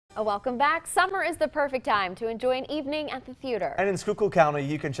Welcome back. Summer is the perfect time to enjoy an evening at the theater. And in Schuylkill County,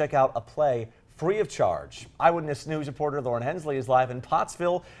 you can check out a play free of charge. Eyewitness News reporter Lauren Hensley is live in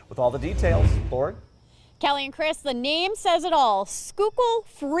Pottsville with all the details. Lauren? Kelly and Chris, the name says it all. Schuylkill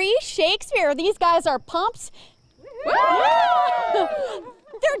Free Shakespeare. These guys are pumped. They're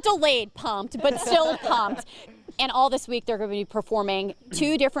delayed pumped, but still pumped. And all this week, they're going to be performing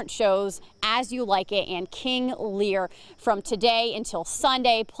 2 different shows, As You Like It and King Lear, from today until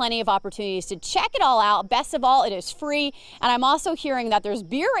Sunday. Plenty of opportunities to check it all out. Best of all, it is free. And I'm also hearing that there's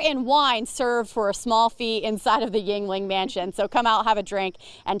beer and wine served for a small fee inside of the Yingling Mansion. So come out, have a drink,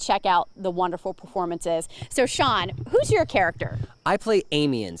 and check out the wonderful performances. So Sean, who's your character? I play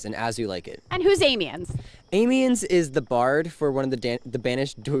Amiens in As You Like It. And who's Amiens? Amiens is the bard for one of the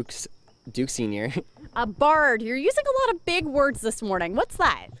banished dukes, Duke Senior. A bard. You're using a lot of big words this morning. What's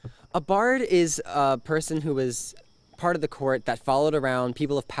that? A bard is a person who was part of the court that followed around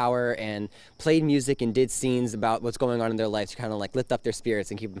people of power and played music and did scenes about what's going on in their life to kind of like lift up their spirits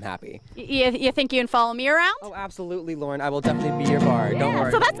and keep them happy. You think you can follow me around? Oh, absolutely, Lauren. I will definitely be your bard. Don't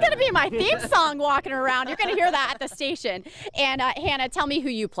worry. So that's going to be my theme song walking around. You're going to hear that at the station. And Hannah, tell me who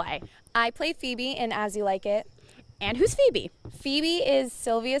you play. I play Phoebe in As You Like It. And who's Phoebe? Phoebe is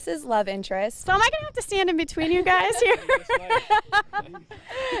Sylvius's love interest. So am I going to have to stand in between you guys here?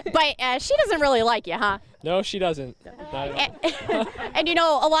 But she doesn't really like you, huh? No, she doesn't. And you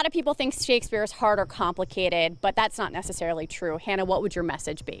know, a lot of people think Shakespeare is hard or complicated, but that's not necessarily true. Hannah, what would your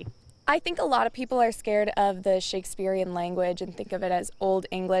message be? I think a lot of people are scared of the Shakespearean language and think of it as Old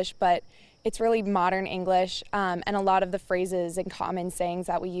English, but it's really modern English, and a lot of the phrases and common sayings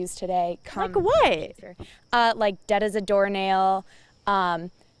that we use today come like what? Like dead as a doornail, knock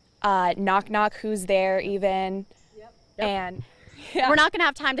knock, who's there even, Yep. And yeah. We're not going to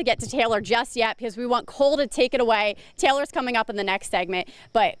have time to get to Taylor just yet because we want Cole to take it away. Taylor's coming up in the next segment,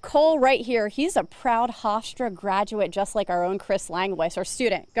 but Cole right here, he's a proud Hofstra graduate just like our own Chris Langlois, our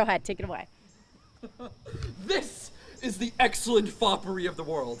student. Go ahead, take it away. This is the excellent foppery of the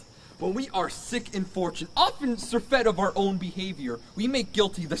world. When we are sick in fortune, often surfeit of our own behavior, we make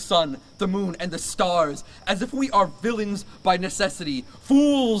guilty the sun, the moon, and the stars, as if we are villains by necessity,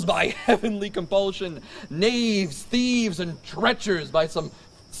 fools by heavenly compulsion, knaves, thieves, and treachers by some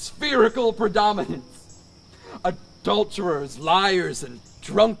spherical predominance, adulterers, liars, and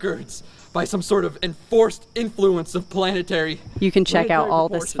drunkards by some sort of enforced influence of planetary. You can check out all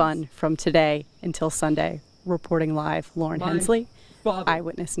proportions. this fun from today until Sunday. Reporting live, Lauren Hensley.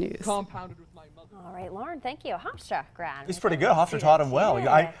 Eyewitness News. Compounded with my mother. All right, Lauren, thank you. Hofstra grad. He's pretty good. Hofstra taught him well.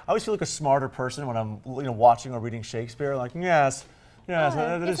 Yeah. I always feel like a smarter person when I'm watching or reading Shakespeare. Like, yes,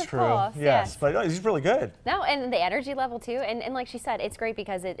 that is true. Course, yes, but he's really good. No, and the energy level too. And like she said, it's great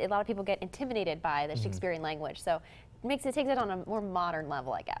because a lot of people get intimidated by the Shakespearean language. So it takes it on a more modern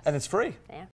level, I guess. And it's free. Yeah.